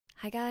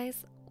Hi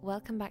guys,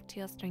 welcome back to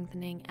your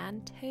strengthening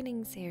and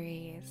toning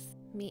series.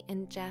 Me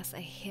and Jess are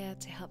here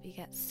to help you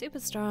get super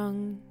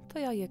strong for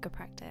your yoga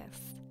practice.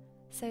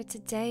 So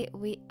today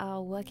we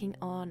are working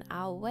on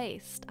our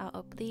waist, our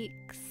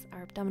obliques,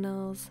 our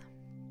abdominals.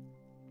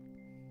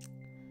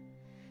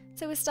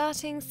 So we're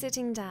starting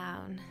sitting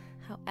down,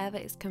 however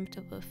is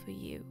comfortable for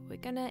you. We're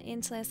gonna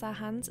interlace our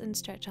hands and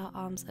stretch our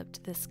arms up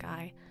to the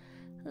sky,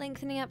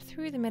 lengthening up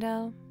through the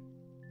middle.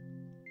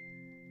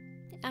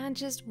 And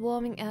just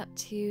warming up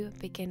to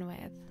begin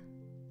with.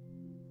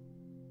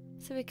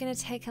 So we're going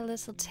to take a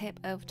little tip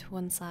over to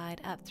one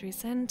side, up through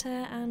center,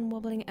 and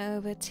wobbling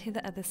over to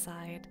the other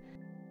side.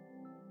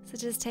 So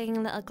just taking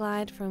a little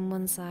glide from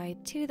one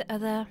side to the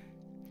other,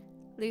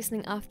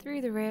 loosening off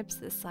through the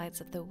ribs, the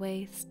sides of the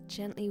waist,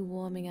 gently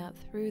warming up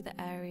through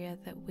the area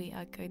that we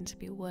are going to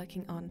be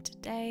working on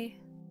today.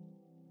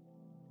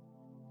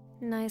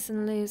 Nice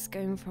and loose,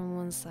 going from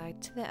one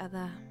side to the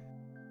other.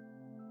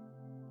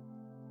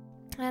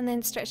 And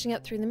then stretching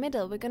up through the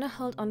middle, we're going to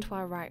hold onto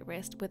our right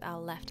wrist with our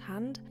left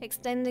hand,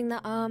 extending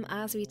the arm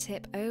as we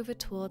tip over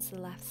towards the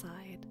left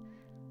side.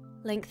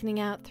 Lengthening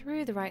out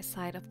through the right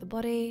side of the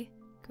body,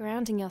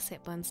 grounding your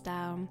sit bones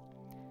down.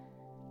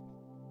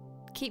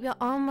 Keep your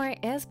arm where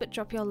it is, but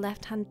drop your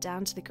left hand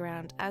down to the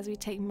ground as we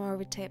take more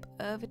of a tip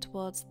over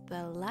towards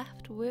the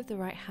left with the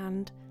right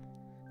hand,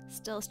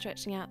 still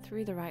stretching out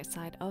through the right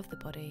side of the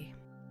body.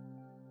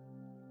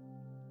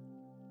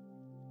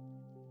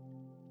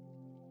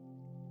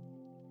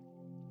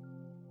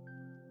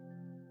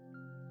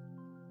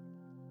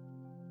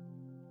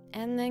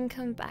 And then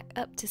come back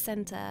up to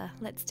center.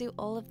 Let's do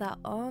all of that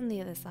on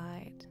the other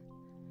side.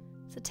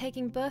 So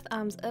taking both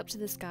arms up to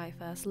the sky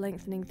first,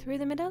 lengthening through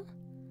the middle,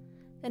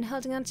 then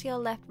holding onto your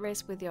left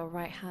wrist with your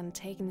right hand,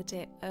 taking the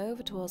tip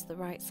over towards the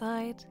right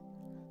side,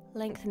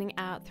 lengthening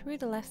out through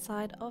the left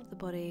side of the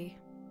body.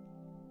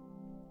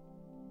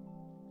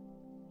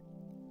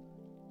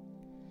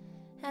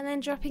 And then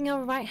dropping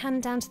your right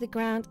hand down to the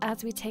ground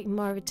as we take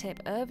more of a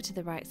tip over to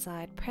the right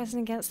side, pressing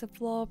against the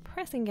floor,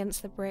 pressing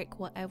against the brick,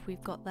 whatever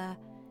we've got there.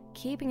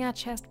 Keeping our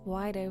chest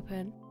wide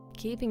open,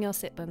 keeping your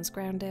sit bones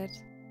grounded.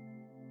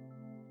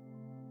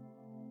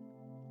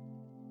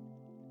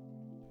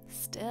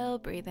 Still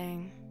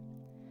breathing.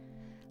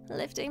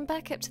 Lifting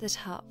back up to the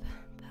top.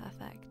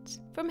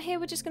 Perfect. From here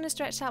we're just going to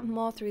stretch out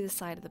more through the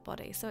side of the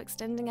body. So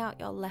extending out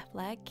your left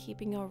leg,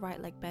 keeping your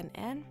right leg bent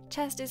in.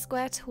 Chest is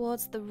square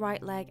towards the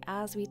right leg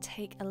as we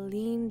take a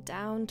lean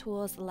down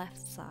towards the left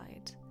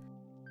side.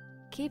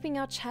 Keeping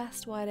your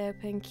chest wide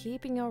open,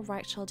 keeping your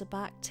right shoulder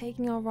back,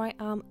 taking your right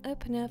arm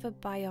up and over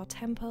by your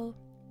temple,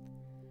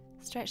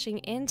 stretching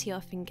into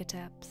your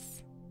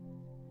fingertips.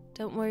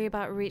 Don't worry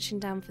about reaching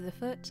down for the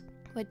foot,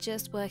 we're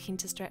just working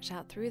to stretch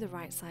out through the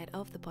right side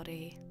of the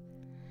body.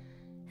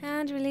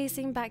 And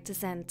releasing back to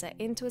center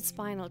into a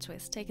spinal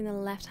twist, taking the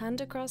left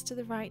hand across to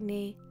the right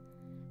knee,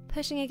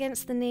 pushing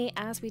against the knee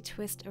as we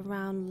twist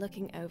around,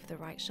 looking over the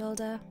right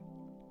shoulder.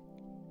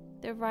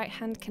 The right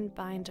hand can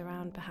bind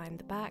around behind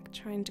the back,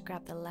 trying to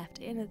grab the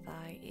left inner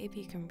thigh if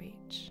you can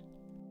reach.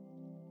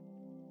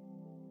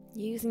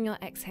 Using your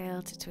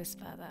exhale to twist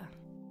further.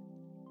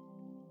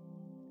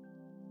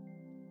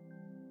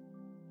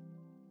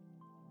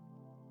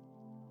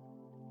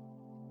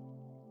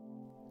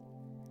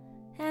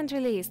 And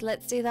release.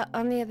 Let's do that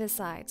on the other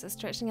side. So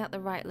stretching out the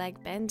right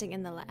leg, bending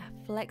in the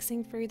left,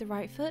 flexing through the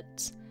right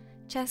foot,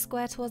 chest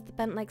square towards the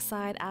bent leg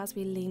side as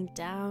we lean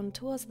down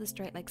towards the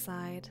straight leg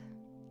side.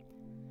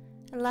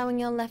 Allowing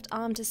your left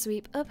arm to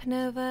sweep up and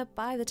over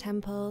by the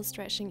temple,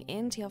 stretching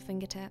into your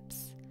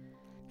fingertips.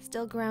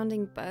 Still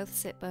grounding both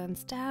sit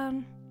bones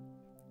down.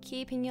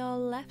 Keeping your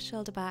left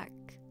shoulder back.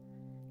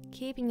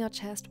 Keeping your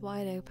chest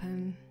wide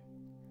open.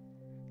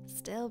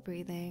 Still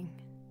breathing.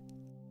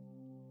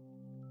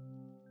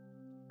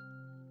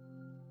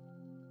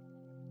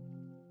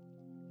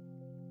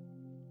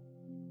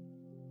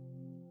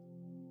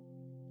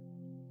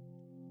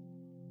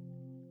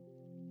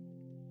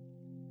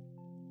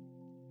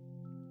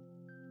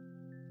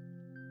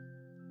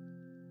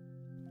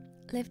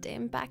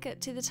 Lifting back up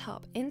to the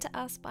top into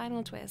our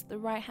spinal twist, the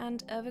right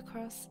hand over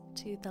across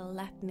to the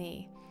left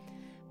knee.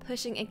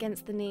 Pushing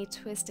against the knee,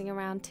 twisting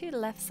around to the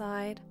left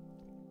side.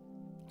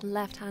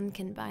 Left hand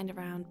can bind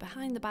around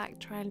behind the back,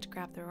 trying to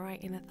grab the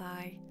right inner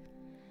thigh.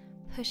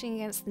 Pushing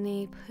against the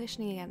knee,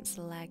 pushing against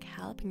the leg,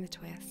 helping the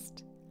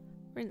twist.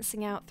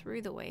 Rinsing out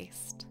through the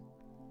waist.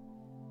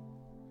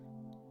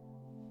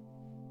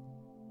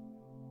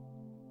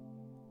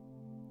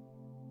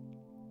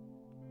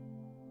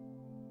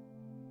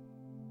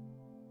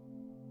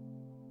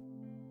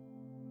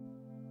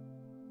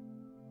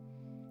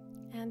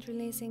 And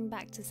releasing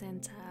back to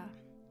center.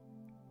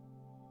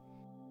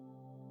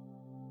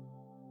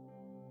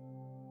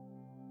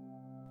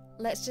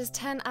 Let's just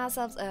turn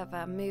ourselves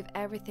over, move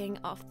everything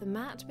off the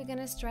mat. We're going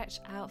to stretch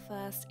out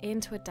first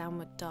into a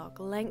downward dog,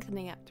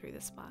 lengthening up through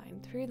the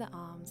spine, through the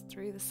arms,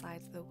 through the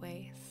sides of the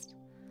waist.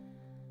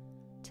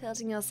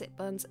 Tilting your sit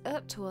bones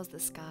up towards the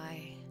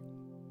sky.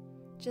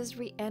 Just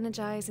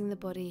re-energizing the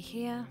body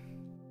here.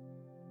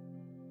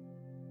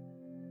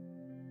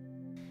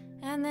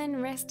 And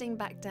then resting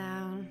back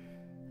down.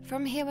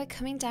 From here we're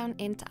coming down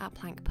into our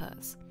plank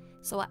pose.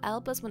 So our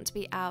elbows want to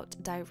be out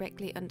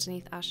directly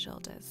underneath our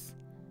shoulders.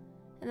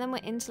 And then we're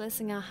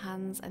interlacing our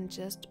hands and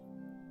just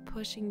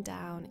pushing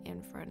down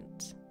in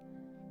front.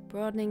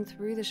 Broadening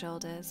through the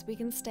shoulders, we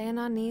can stay on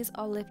our knees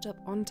or lift up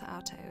onto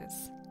our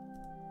toes.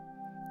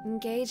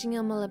 Engaging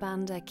your Mula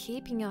Bandha,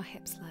 keeping your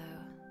hips low.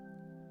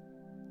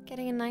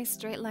 Getting a nice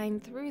straight line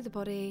through the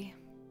body.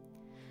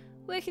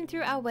 Working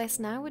through our waist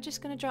now, we're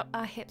just going to drop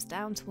our hips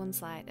down to one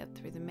side, up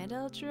through the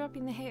middle,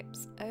 dropping the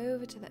hips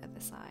over to the other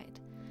side.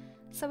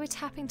 So we're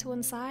tapping to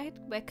one side,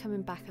 we're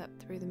coming back up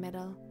through the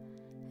middle,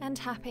 and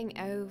tapping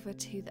over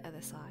to the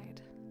other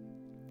side.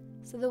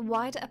 So the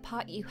wider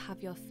apart you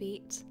have your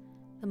feet,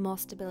 the more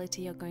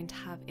stability you're going to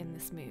have in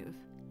this move.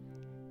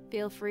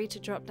 Feel free to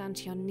drop down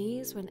to your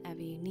knees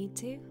whenever you need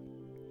to.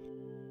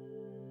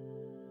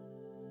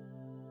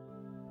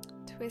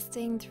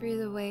 Twisting through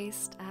the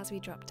waist as we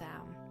drop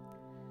down.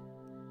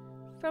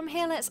 From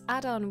here, let's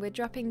add on. We're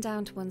dropping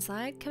down to one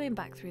side, coming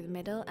back through the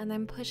middle, and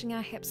then pushing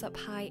our hips up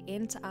high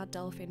into our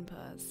dolphin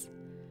pose.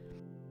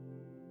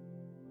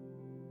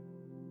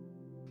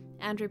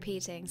 And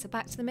repeating, so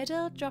back to the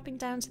middle, dropping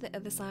down to the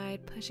other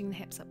side, pushing the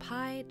hips up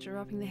high,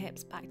 dropping the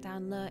hips back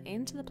down low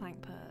into the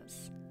plank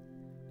pose.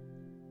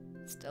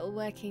 Still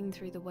working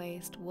through the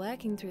waist,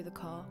 working through the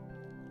core.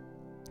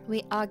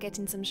 We are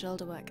getting some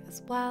shoulder work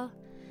as well.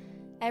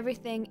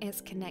 Everything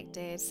is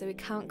connected, so we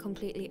can't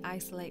completely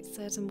isolate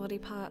certain body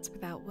parts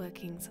without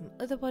working some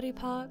other body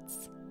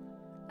parts.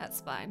 That's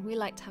fine, we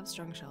like to have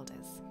strong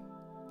shoulders.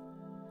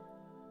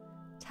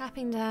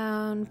 Tapping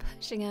down,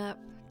 pushing up,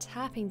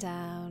 tapping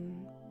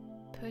down,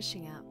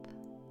 pushing up.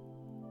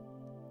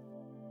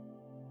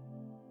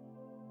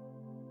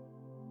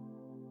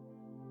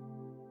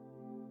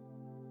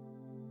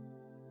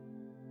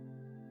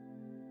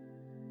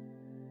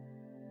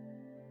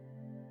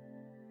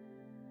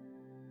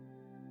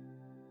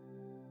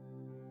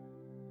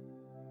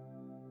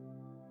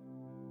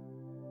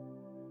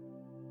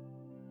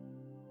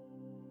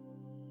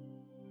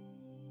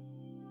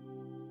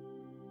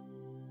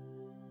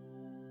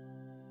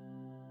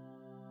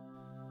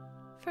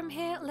 From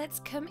here, let's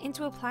come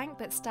into a plank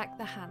but stack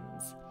the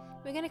hands.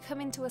 We're going to come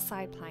into a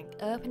side plank,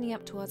 opening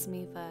up towards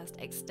me first,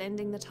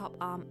 extending the top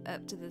arm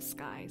up to the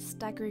sky,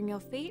 staggering your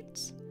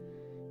feet,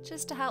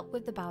 just to help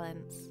with the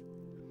balance.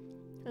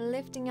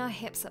 Lifting our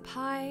hips up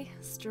high,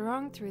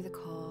 strong through the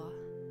core.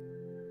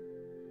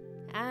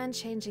 And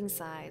changing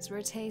sides,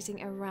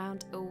 rotating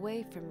around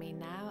away from me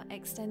now,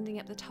 extending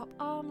up the top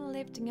arm,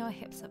 lifting your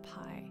hips up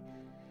high.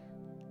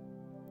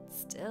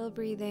 Still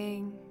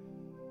breathing.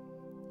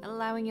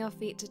 Allowing your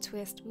feet to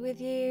twist with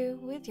you,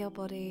 with your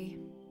body.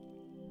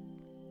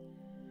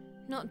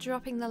 Not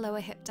dropping the lower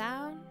hip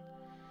down.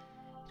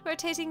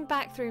 Rotating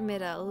back through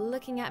middle,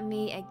 looking at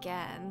me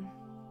again.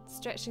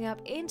 Stretching up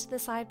into the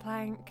side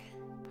plank,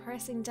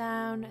 pressing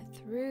down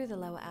through the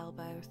lower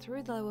elbow,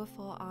 through the lower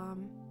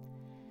forearm.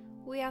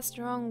 We are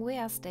strong, we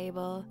are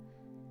stable.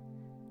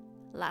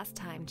 Last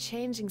time,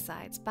 changing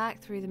sides, back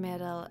through the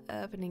middle,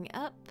 opening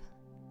up.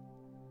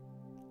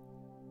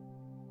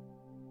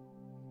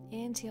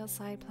 Into your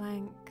side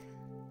plank.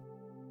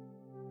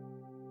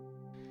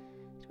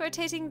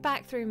 Rotating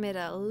back through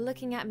middle,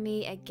 looking at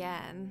me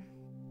again.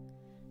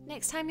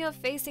 Next time you're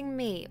facing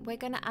me, we're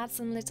going to add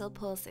some little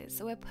pulses.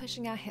 So we're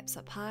pushing our hips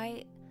up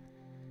high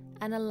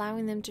and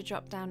allowing them to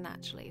drop down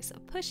naturally. So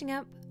pushing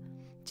up,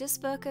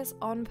 just focus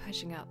on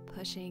pushing up,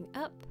 pushing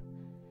up,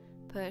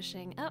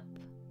 pushing up,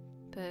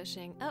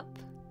 pushing up.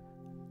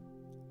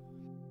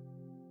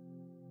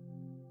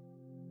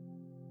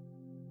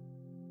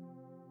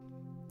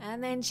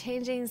 And then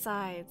changing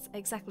sides,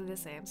 exactly the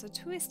same. So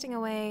twisting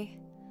away,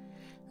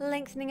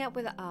 lengthening up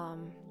with the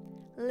arm,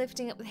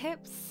 lifting up the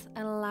hips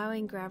and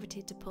allowing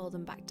gravity to pull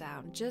them back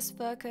down. Just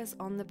focus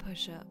on the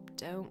push-up.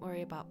 Don't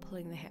worry about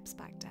pulling the hips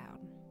back down.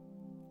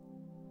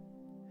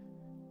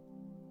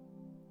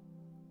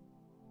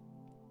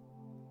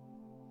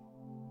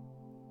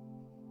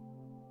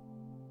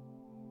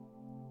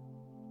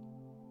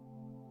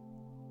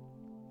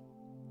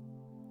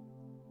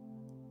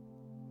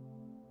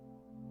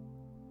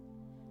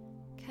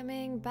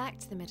 Coming back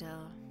to the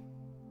middle.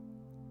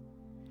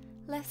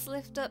 Let's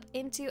lift up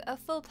into a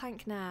full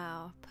plank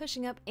now,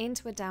 pushing up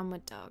into a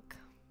downward dog.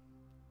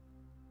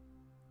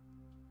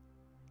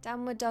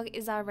 Downward dog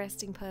is our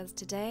resting pose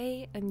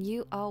today, and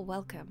you are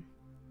welcome.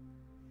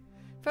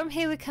 From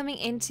here we're coming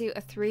into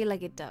a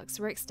three-legged dog,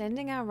 so we're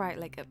extending our right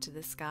leg up to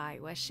the sky.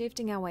 We're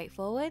shifting our weight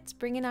forwards,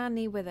 bringing our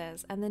knee with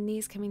us, and the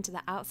knees coming to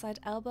the outside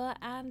elbow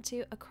and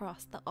to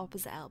across the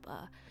opposite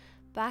elbow.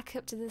 Back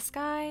up to the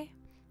sky,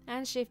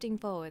 and shifting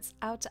forwards,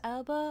 out to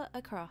elbow,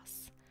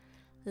 across.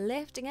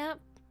 Lifting up,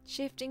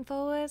 shifting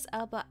forwards,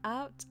 elbow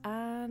out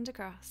and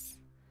across.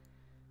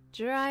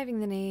 Driving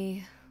the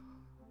knee,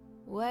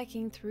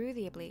 working through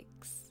the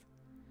obliques.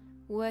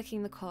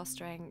 Working the core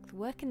strength,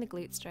 working the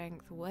glute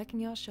strength, working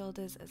your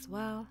shoulders as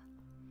well.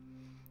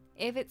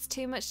 If it's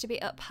too much to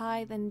be up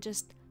high, then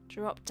just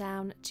drop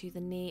down to the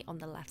knee on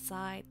the left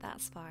side,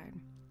 that's fine.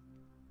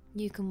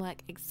 You can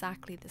work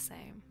exactly the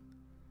same.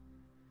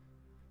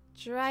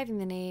 Driving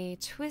the knee,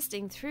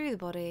 twisting through the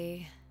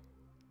body.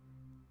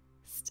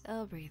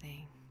 Still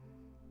breathing.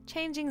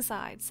 Changing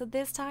sides, so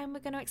this time we're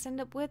going to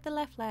extend up with the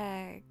left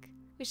leg.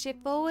 We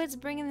shift forwards,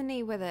 bringing the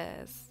knee with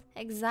us.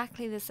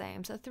 Exactly the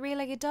same, so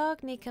three-legged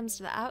dog, knee comes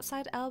to the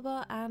outside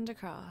elbow and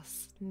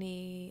across.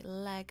 Knee,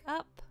 leg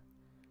up,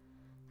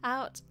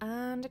 out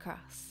and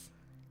across.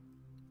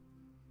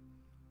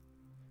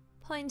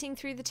 Pointing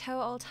through the toe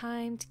all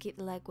time to keep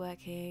the leg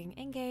working,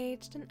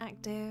 engaged and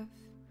active.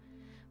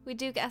 We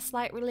do get a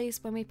slight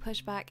release when we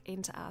push back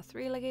into our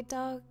three-legged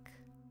dog.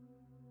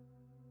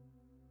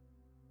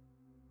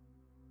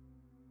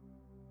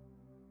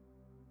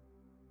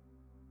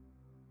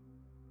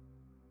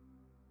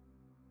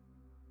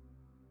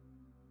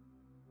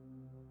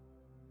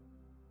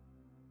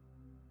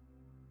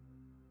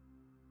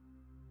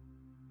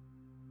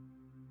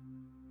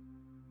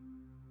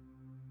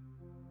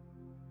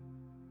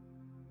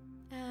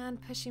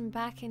 And pushing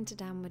back into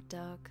downward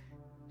dog.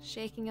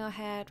 Shaking your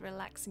head,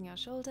 relaxing your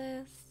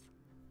shoulders.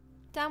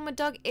 Downward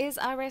dog is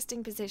our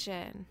resting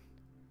position.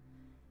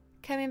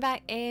 Coming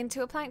back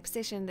into a plank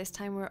position, this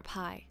time we're up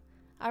high.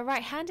 Our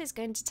right hand is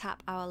going to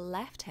tap our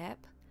left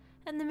hip,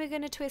 and then we're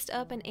going to twist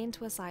up and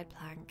into a side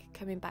plank.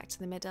 Coming back to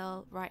the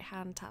middle, right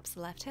hand taps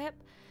the left hip,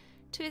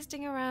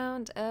 twisting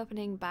around,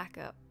 opening back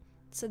up.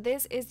 So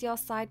this is your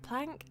side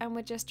plank, and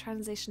we're just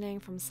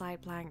transitioning from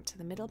side plank to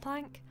the middle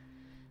plank.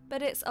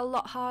 But it's a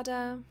lot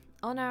harder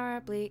on our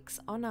obliques,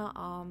 on our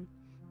arm,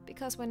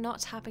 because we're not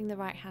tapping the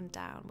right hand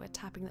down, we're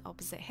tapping the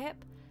opposite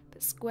hip,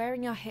 but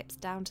squaring your hips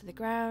down to the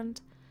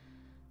ground,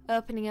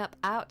 opening up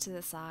out to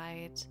the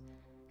side,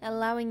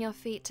 allowing your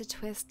feet to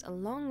twist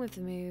along with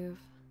the move.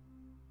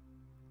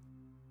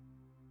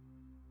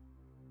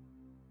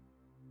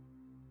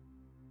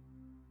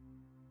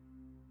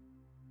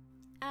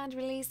 And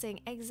releasing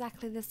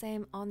exactly the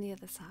same on the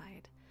other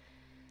side.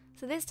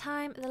 So this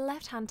time, the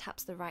left hand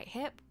taps the right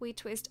hip, we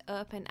twist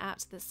up and out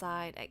to the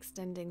side,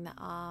 extending the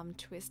arm,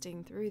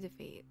 twisting through the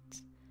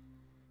feet.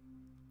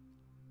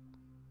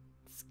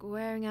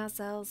 Squaring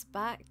ourselves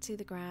back to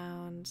the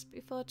ground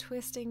before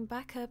twisting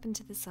back up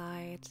into the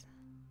side.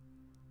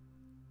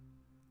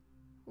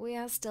 We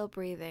are still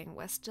breathing,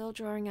 we're still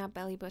drawing our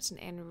belly button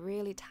in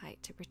really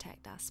tight to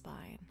protect our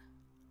spine.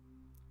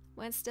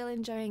 We're still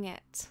enjoying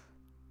it.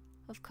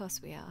 Of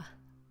course we are.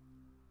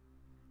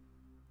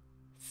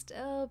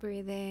 Still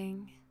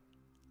breathing.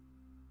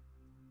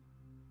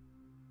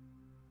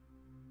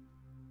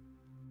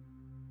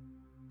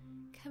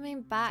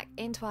 Coming back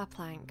into our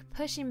plank,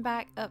 pushing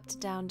back up to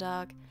down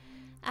dog,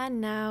 and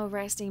now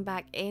resting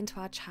back into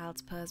our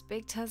child's pose.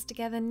 Big toes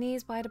together,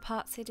 knees wide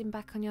apart, sitting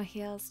back on your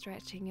heels,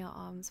 stretching your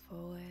arms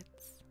forwards.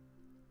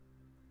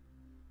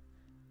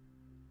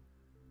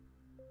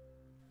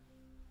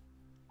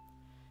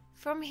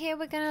 From here,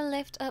 we're going to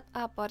lift up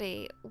our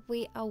body.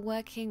 We are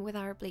working with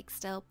our obliques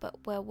still,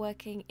 but we're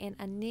working in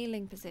a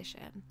kneeling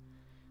position.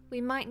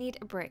 We might need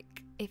a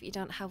brick. If you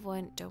don't have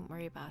one, don't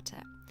worry about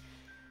it.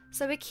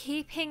 So we're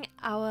keeping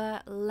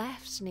our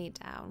left knee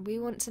down. We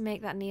want to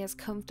make that knee as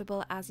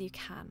comfortable as you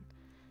can.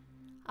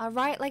 Our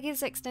right leg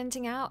is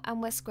extending out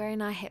and we're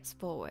squaring our hips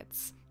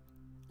forwards,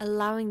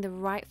 allowing the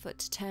right foot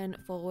to turn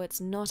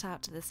forwards, not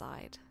out to the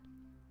side.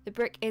 The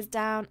brick is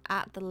down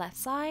at the left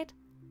side.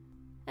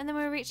 And then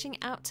we're reaching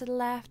out to the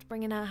left,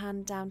 bringing our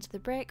hand down to the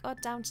brick or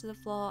down to the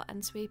floor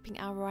and sweeping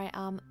our right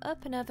arm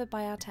up and over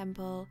by our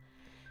temple.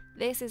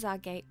 This is our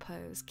gate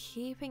pose,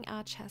 keeping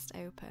our chest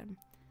open.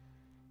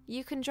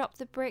 You can drop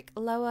the brick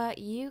lower,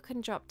 you can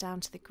drop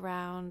down to the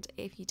ground.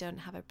 If you don't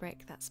have a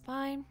brick, that's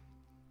fine.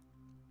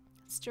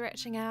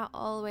 Stretching out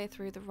all the way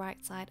through the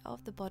right side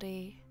of the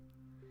body.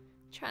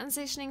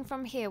 Transitioning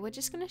from here, we're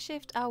just going to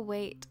shift our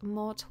weight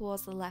more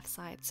towards the left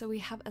side. So we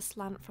have a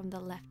slant from the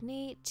left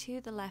knee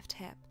to the left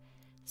hip.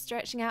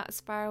 Stretching out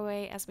as far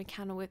away as we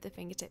can with the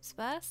fingertips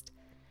first,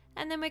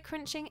 and then we're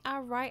crunching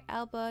our right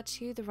elbow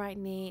to the right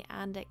knee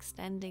and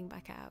extending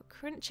back out,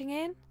 crunching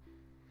in,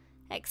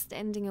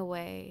 extending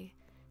away,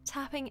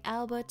 tapping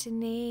elbow to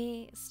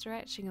knee,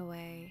 stretching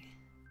away.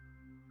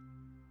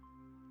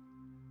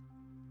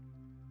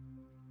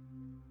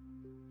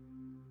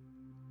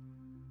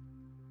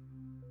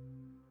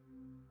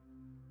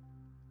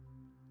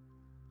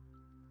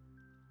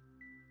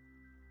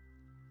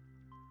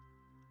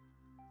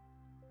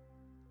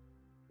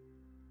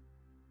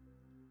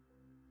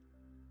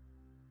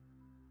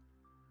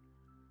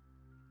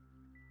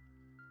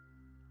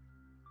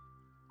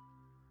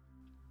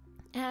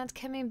 And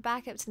coming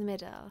back up to the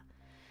middle.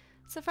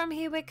 So from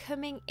here we're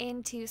coming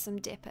into some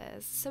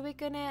dippers. So we're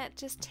gonna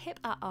just tip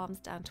our arms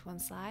down to one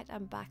side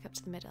and back up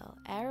to the middle.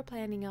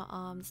 Aeroplaning our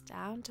arms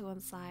down to one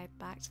side,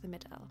 back to the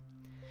middle.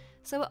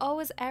 So we're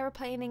always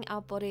aeroplaning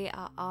our body,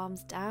 our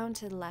arms down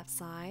to the left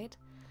side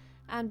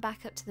and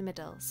back up to the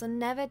middle. So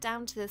never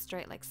down to the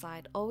straight leg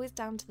side, always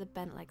down to the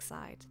bent leg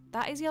side.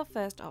 That is your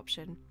first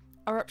option.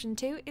 Our option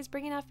 2 is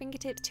bringing our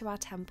fingertips to our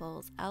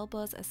temples.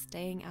 Elbows are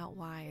staying out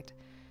wide.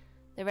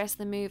 The rest of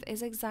the move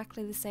is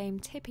exactly the same,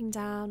 tipping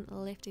down,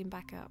 lifting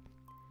back up.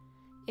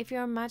 If you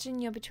imagine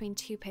you're between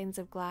two panes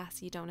of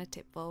glass, you don't want to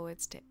tip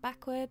forwards, tip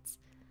backwards.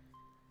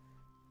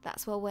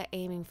 That's what we're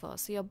aiming for.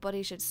 So your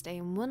body should stay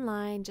in one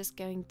line, just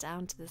going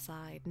down to the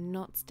side,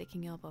 not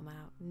sticking your bum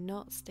out,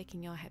 not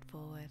sticking your head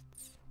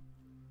forwards.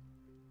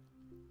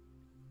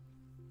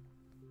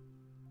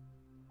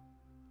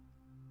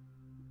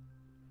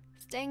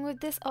 Staying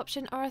with this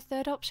option, or a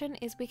third option,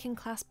 is we can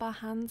clasp our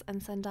hands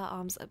and send our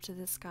arms up to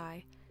the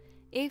sky.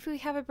 If we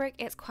have a brick,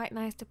 it's quite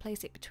nice to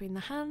place it between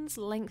the hands,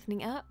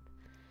 lengthening up,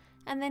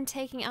 and then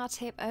taking our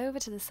tip over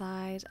to the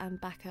side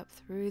and back up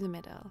through the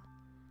middle.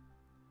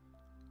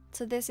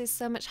 So this is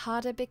so much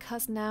harder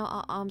because now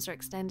our arms are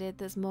extended,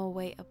 there's more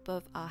weight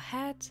above our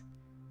head.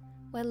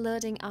 We're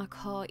loading our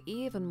core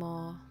even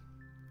more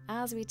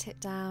as we tip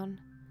down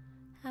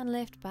and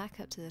lift back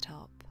up to the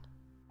top.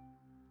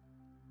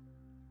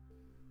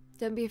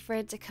 Don't be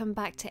afraid to come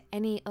back to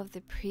any of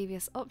the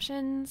previous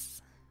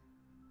options,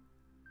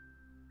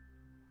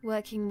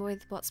 working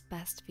with what's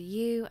best for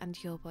you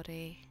and your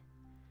body.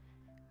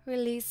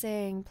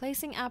 Releasing,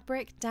 placing our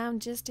brick down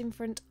just in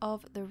front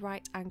of the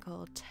right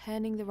ankle,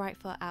 turning the right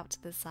foot out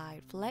to the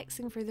side,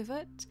 flexing through the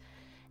foot,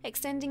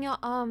 extending your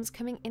arms,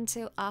 coming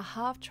into our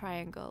half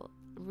triangle,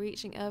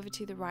 reaching over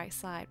to the right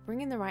side,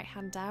 bringing the right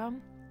hand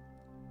down,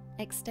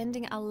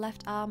 extending our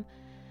left arm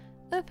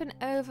up and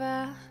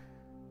over,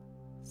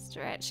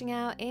 stretching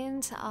out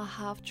into our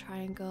half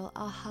triangle,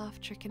 our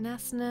half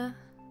trikonasana.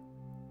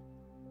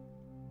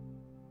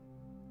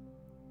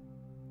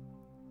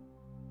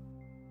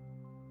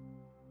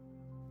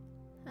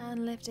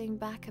 And lifting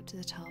back up to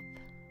the top.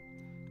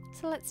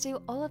 So let's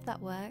do all of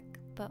that work,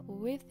 but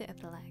with the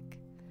other leg.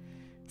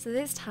 So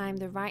this time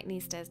the right knee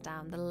stays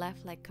down, the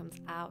left leg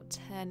comes out,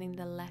 turning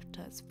the left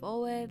toes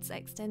forwards,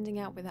 extending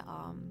out with the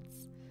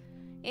arms.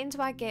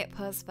 Into our gate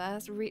pose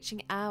first,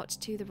 reaching out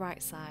to the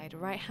right side.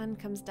 Right hand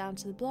comes down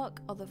to the block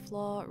or the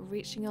floor,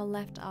 reaching your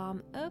left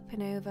arm up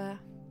and over.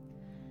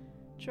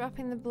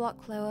 Dropping the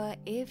block lower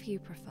if you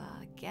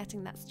prefer,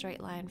 getting that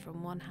straight line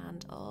from one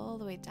hand all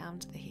the way down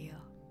to the heel.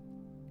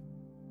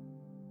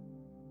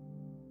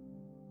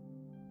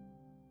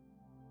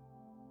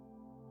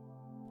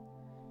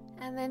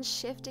 And then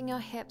shifting your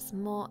hips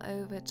more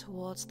over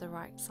towards the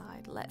right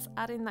side. Let's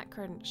add in that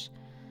crunch.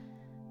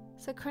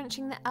 So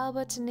crunching the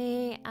elbow to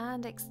knee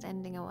and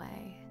extending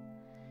away.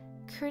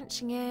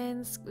 Crunching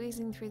in,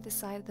 squeezing through the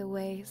side of the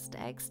waist,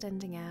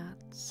 extending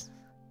out.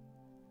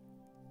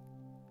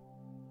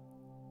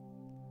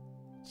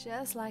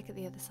 Just like at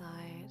the other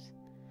side.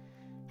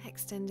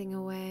 Extending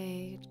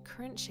away,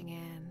 crunching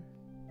in.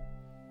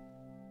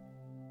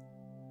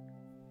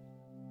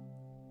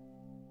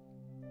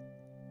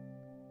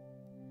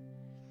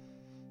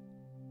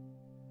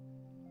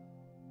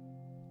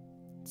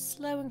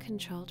 Slow and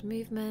controlled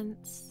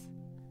movements.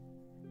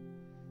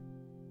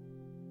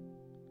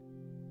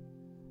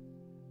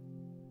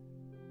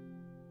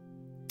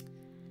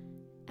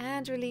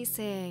 And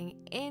releasing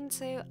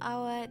into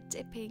our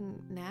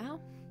dipping now.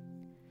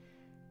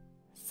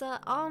 So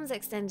arms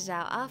extended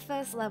out. Our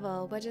first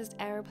level, we're just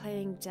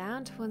aeroplaning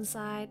down to one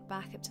side,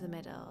 back up to the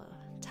middle,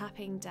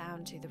 tapping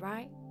down to the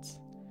right,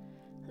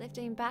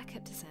 lifting back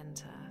up to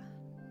center.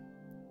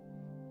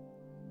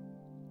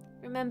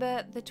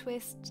 Remember the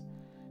twist.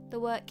 The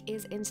work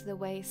is into the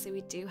waist, so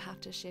we do have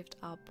to shift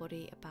our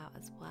body about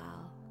as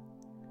well.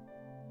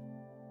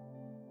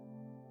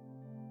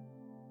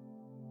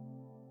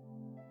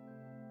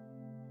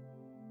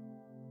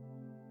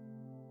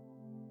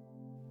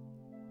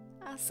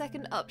 Our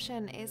second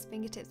option is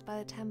fingertips by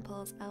the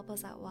temples,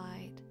 elbows out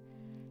wide.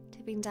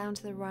 Tipping down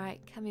to the right,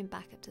 coming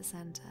back up to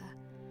center.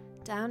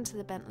 Down to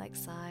the bent leg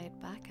side,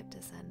 back up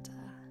to center.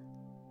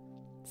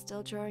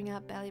 Still drawing our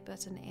belly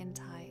button in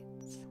tight.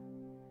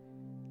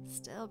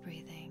 Still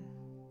breathing.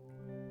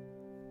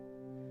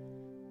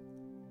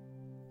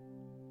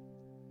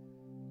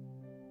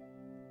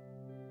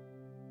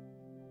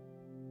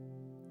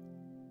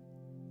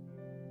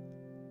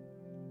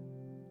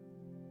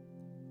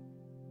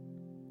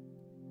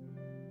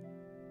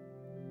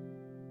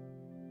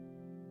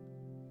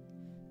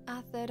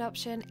 Our third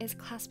option is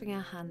clasping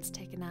our hands,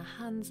 taking our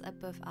hands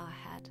above our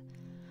head.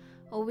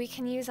 Or we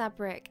can use our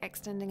brick,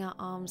 extending our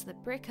arms, the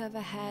brick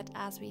overhead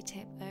as we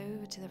tip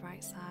over to the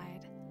right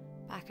side,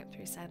 back up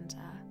through center.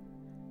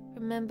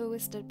 Remember, we're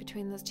stood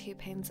between those two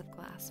panes of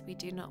glass. We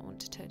do not want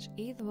to touch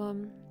either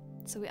one,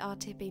 so we are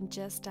tipping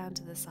just down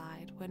to the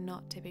side. We're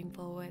not tipping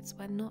forwards,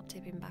 we're not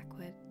tipping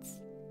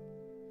backwards.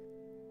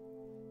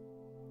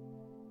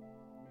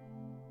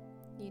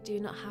 You do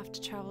not have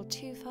to travel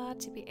too far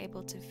to be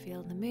able to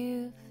feel the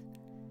move,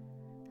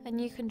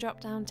 and you can drop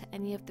down to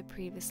any of the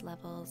previous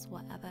levels,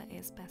 whatever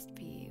is best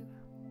for you.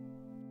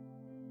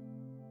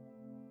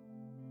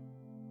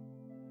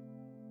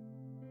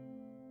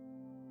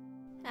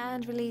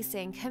 And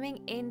releasing,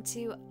 coming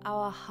into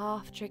our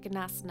half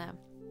trikonasana,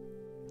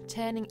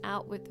 turning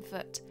out with the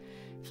foot,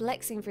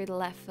 flexing through the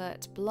left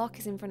foot, block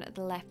is in front of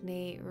the left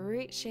knee,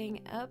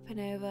 reaching up and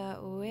over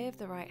with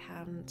the right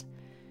hand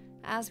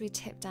as we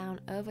tip down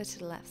over to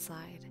the left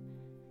side,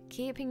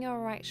 keeping your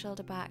right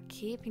shoulder back,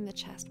 keeping the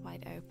chest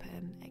wide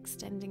open,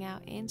 extending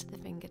out into the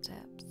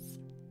fingertips,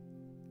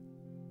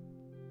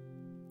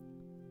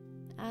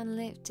 and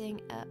lifting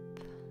up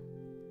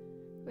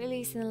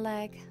Releasing the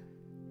leg.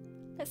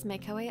 Let's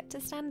make our way up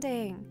to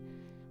standing.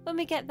 When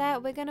we get there,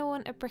 we're going to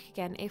want a brick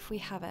again if we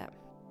have it.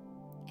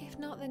 If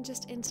not, then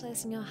just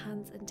interlacing your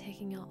hands and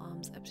taking your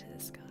arms up to the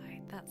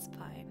sky. That's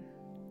fine.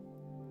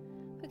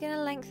 We're going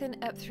to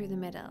lengthen up through the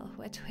middle.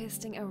 We're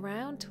twisting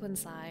around to one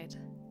side,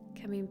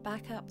 coming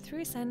back up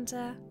through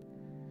center,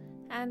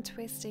 and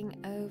twisting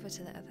over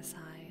to the other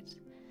side.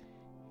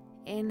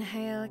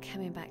 Inhale,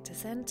 coming back to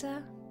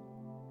center.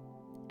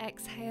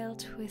 Exhale,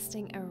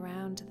 twisting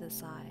around to the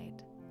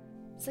side.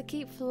 So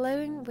keep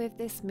flowing with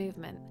this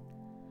movement,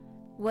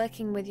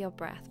 working with your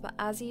breath, but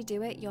as you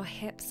do it, your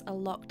hips are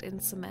locked in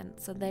cement,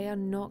 so they are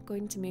not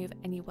going to move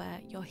anywhere.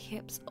 Your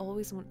hips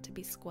always want to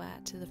be square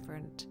to the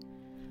front.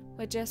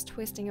 We're just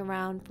twisting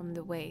around from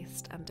the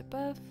waist and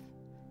above.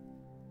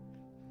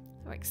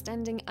 We're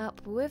extending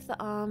up with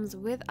the arms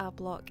with our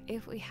block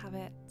if we have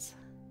it,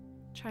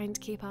 trying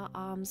to keep our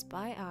arms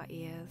by our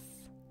ears.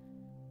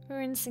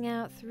 Rinsing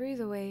out through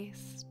the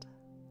waist.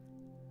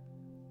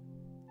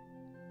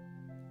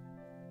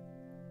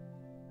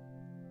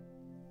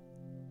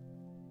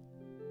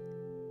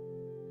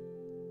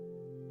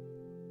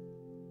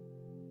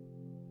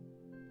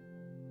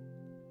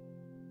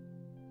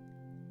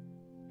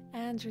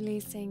 And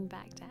releasing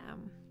back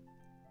down.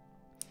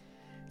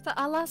 So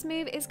our last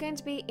move is going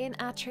to be in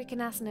our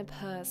Trikonasana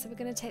pose. So we're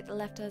going to take the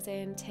left toes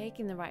in,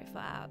 taking the right foot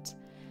out.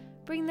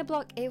 Bring the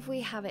block if we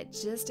have it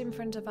just in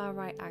front of our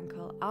right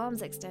ankle,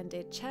 arms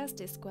extended, chest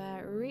is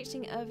square,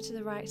 reaching over to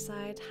the right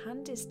side,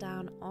 hand is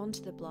down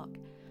onto the block,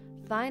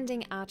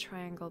 finding our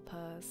triangle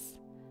pose.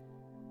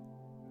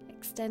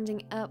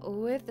 Extending up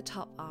with the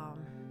top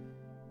arm.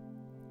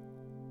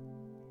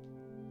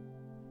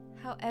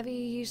 However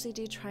you usually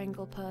do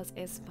triangle pose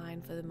is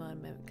fine for the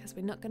moment because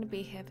we're not going to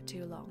be here for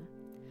too long.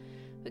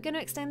 We're going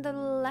to extend the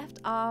left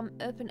arm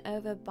up and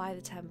over by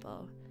the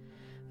temple.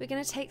 We're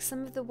going to take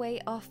some of the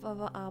weight off of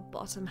our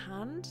bottom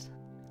hand,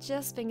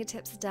 just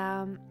fingertips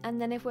down,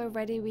 and then if we're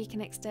ready we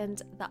can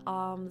extend the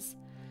arms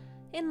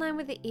in line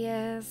with the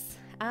ears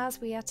as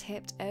we are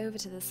tipped over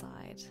to the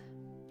side.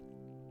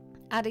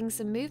 Adding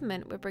some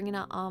movement, we're bringing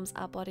our arms,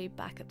 our body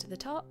back up to the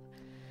top,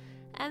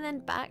 and then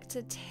back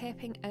to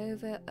tipping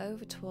over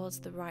towards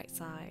the right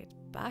side,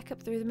 back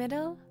up through the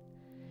middle,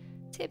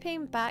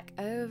 tipping back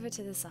over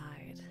to the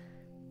side.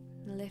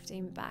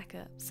 Lifting back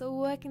up, so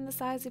working the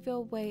size of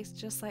your waist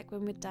just like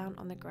when we're down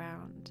on the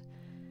ground.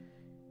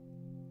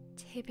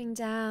 Tipping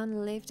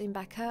down, lifting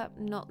back up,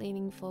 not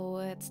leaning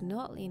forwards,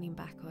 not leaning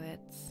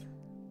backwards.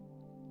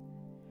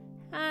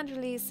 And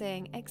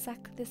releasing,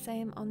 exactly the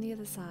same on the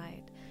other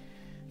side.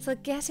 So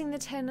getting the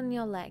tone on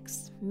your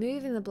legs,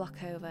 moving the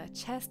block over,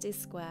 chest is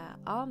square,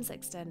 arms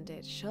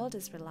extended,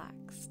 shoulders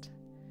relaxed.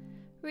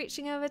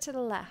 Reaching over to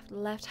the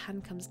left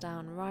hand comes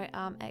down, right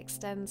arm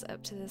extends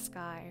up to the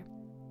sky.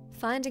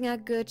 Finding a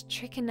good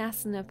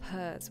Trikonasana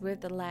pose with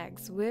the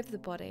legs, with the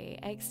body,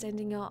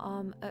 extending your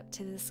arm up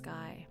to the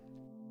sky.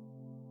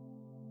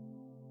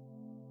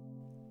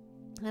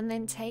 And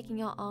then taking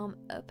your arm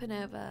up and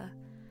over,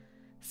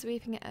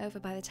 sweeping it over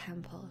by the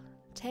temple,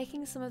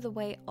 taking some of the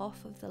weight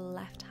off of the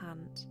left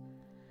hand.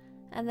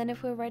 And then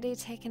if we're ready,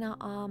 taking our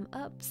arm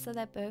up so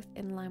they're both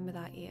in line with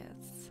our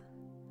ears.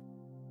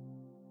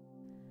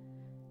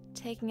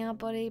 Taking our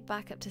body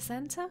back up to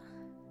center.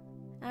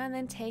 And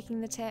then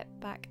taking the tip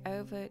back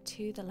over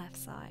to the left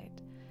side,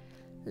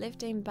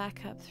 lifting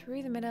back up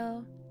through the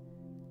middle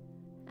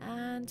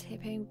and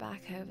tipping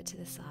back over to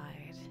the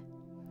side.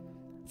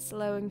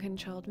 Slow and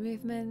controlled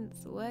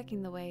movements,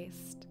 working the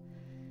waist,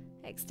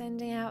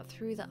 extending out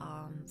through the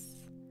arms,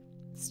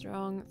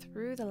 strong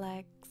through the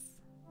legs,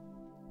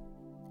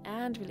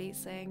 and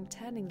releasing,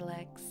 turning the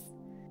legs,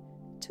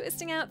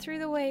 twisting out through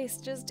the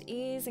waist, just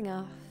easing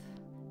off.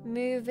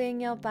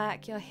 Moving your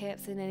back, your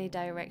hips in any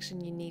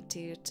direction you need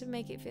to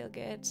make it feel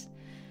good.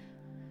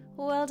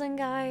 Well done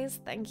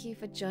guys, thank you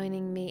for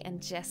joining me and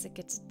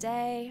Jessica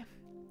today.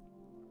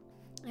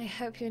 I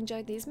hope you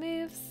enjoyed these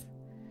moves.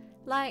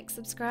 Like,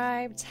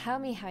 subscribe, tell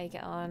me how you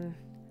get on.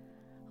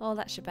 All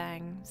that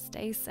shebang.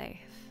 Stay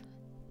safe.